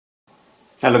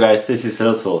Hello guys, this is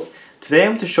leathertoolz. Today I'm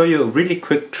going to show you a really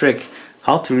quick trick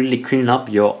how to really clean up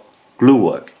your glue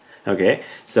work. Okay,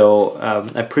 so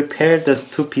I prepared this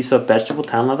 2 pieces of vegetable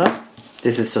tan leather.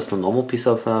 This is just a normal piece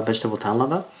of vegetable tan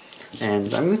leather,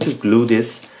 and I'm going to glue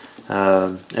this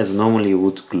as normally you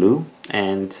would glue,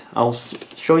 and I'll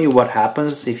show you what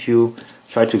happens if you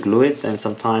try to glue it, and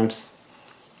sometimes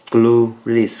glue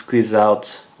really squeezes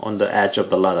out on the edge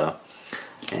of the leather.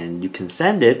 And you can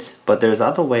sand it, but there's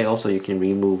other way also you can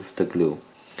remove the glue.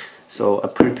 So I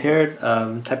prepared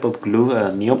type of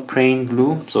glue, neoprene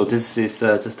glue. So this is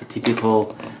just a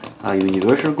typical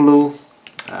universal glue.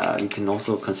 You can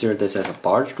also consider this as a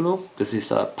barge glue. This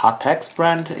is a Patex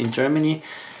brand in Germany,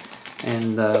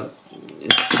 and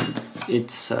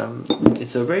it's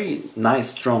a very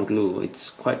nice strong glue. It's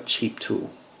quite cheap too.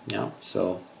 Yeah.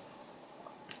 So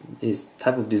this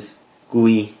type of this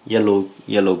gooey yellow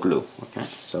glue. Okay,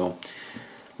 so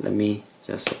let me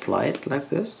just apply it like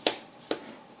this.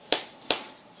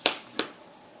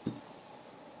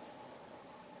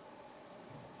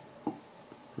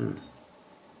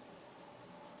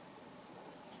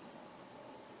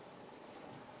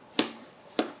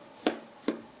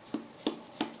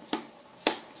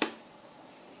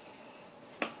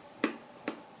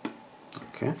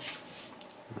 Okay,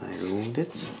 I rolled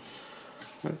it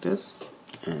like this,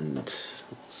 and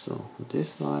also this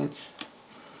side.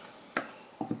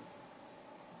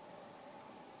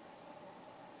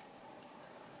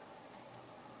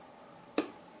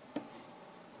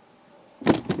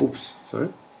 Oops, sorry.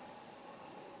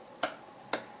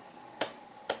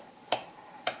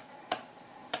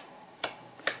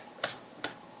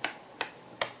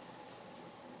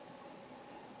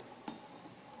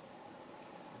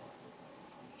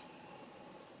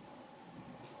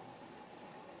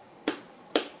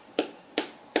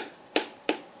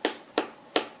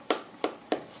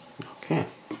 Okay,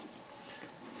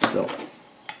 so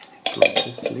close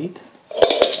this lid.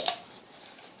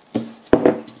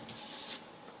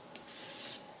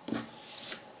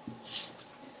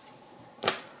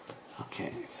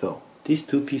 Okay, so these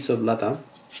 2 pieces of leather,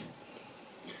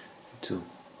 to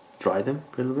dry them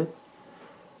a little bit,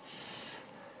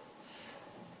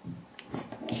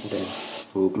 then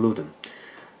we'll glue them.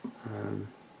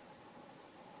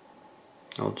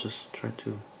 I'll just try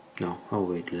to, no, I'll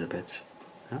wait a little bit.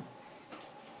 Yeah?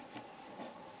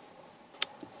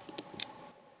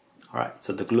 Alright,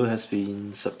 so the glue has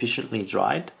been sufficiently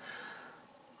dried.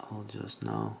 I'll just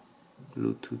now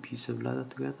glue 2 pieces of leather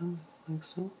together, like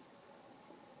so.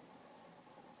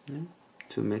 Yeah,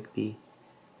 to make the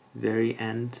very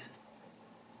end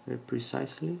very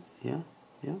precisely. Yeah.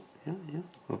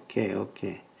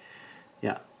 Okay.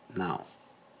 Yeah, now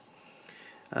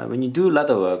when you do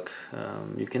leather work,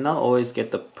 you cannot always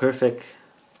get the perfect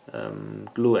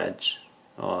glue edge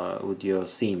with your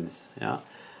seams. Yeah,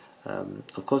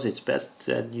 of course it's best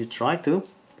that you try to,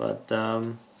 but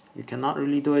you cannot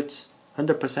really do it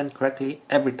 100% correctly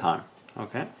every time.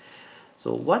 Okay,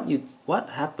 so what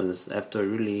happens after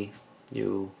really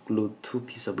you glue 2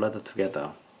 pieces of leather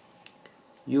together?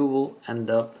 You will end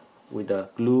up with a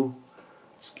glue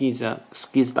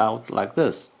squeezed out like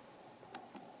this.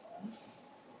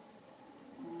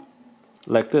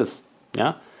 Like this,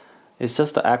 yeah? It's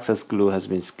just the excess glue has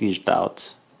been squeezed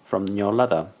out from your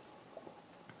leather.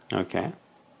 Okay.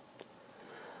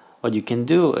 What you can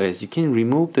do is you can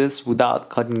remove this without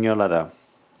cutting your leather.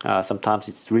 Sometimes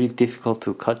it's really difficult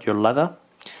to cut your leather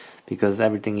because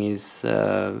everything is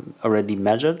already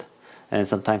measured, and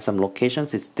sometimes some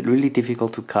locations it's really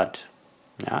difficult to cut.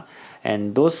 Yeah,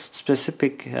 and those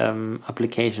specific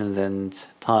applications and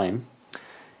time,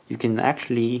 you can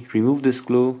actually remove this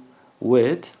glue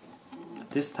with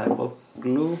this type of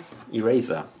glue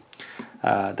eraser.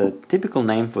 The typical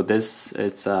name for this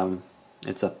it's a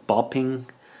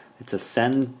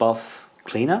sand buff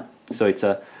cleaner. So it's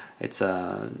a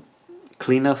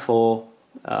cleaner for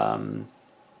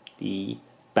the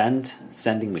band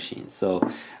sanding machine. So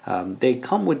they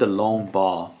come with a long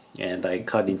bar, and I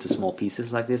cut into small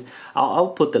pieces like this.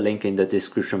 I'll put the link in the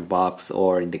description box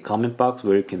or in the comment box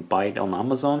where you can buy it on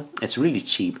Amazon. It's really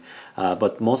cheap,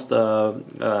 but most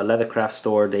leathercraft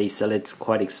store, they sell it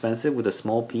quite expensive with a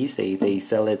small piece. They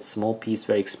sell it small piece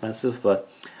very expensive,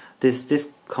 but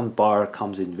this bar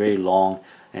comes in very long,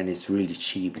 and it's really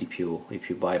cheap if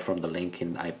you buy from the link,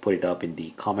 and I put it up in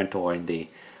the comment or in the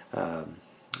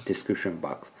description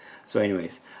box. So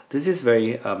anyways, this is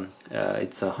very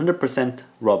it's 100%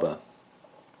 rubber.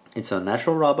 It's a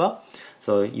natural rubber,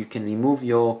 so you can remove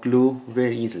your glue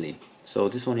very easily. So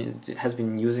this one has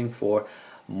been using for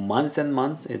months and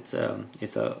months. It's a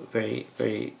very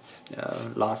it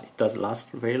does last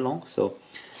very long. So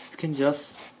you can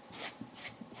just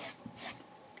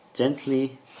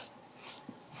gently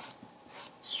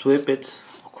sweep it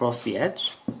across the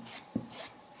edge.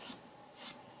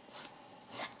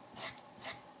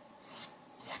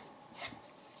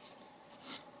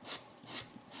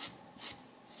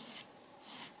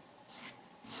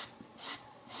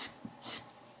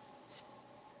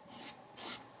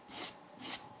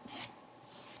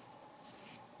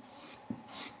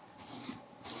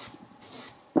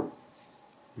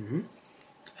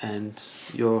 And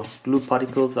your glue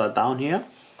particles are down here,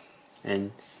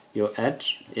 and your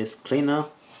edge is cleaner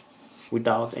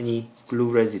without any glue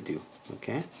residue.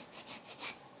 Okay,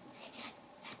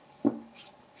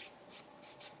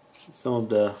 some of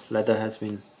the leather has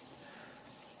been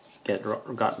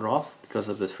got rough because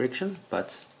of the friction,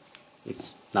 but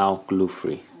it's now glue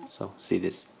free. So see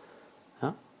this,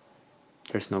 huh?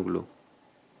 There's no glue.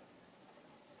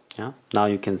 Yeah. Now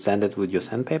you can sand it with your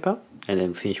sandpaper and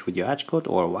then finish with your edge coat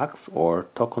or wax or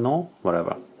Tokonol,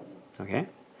 whatever. Okay.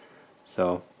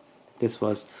 So this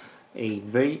was a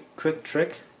very quick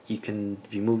trick. You can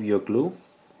remove your glue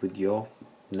with your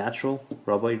natural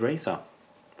rubber eraser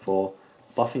for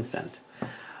buffing sand.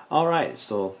 Alright,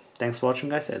 so thanks for watching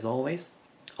guys, as always.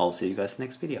 I'll see you guys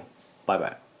next video. Bye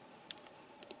bye.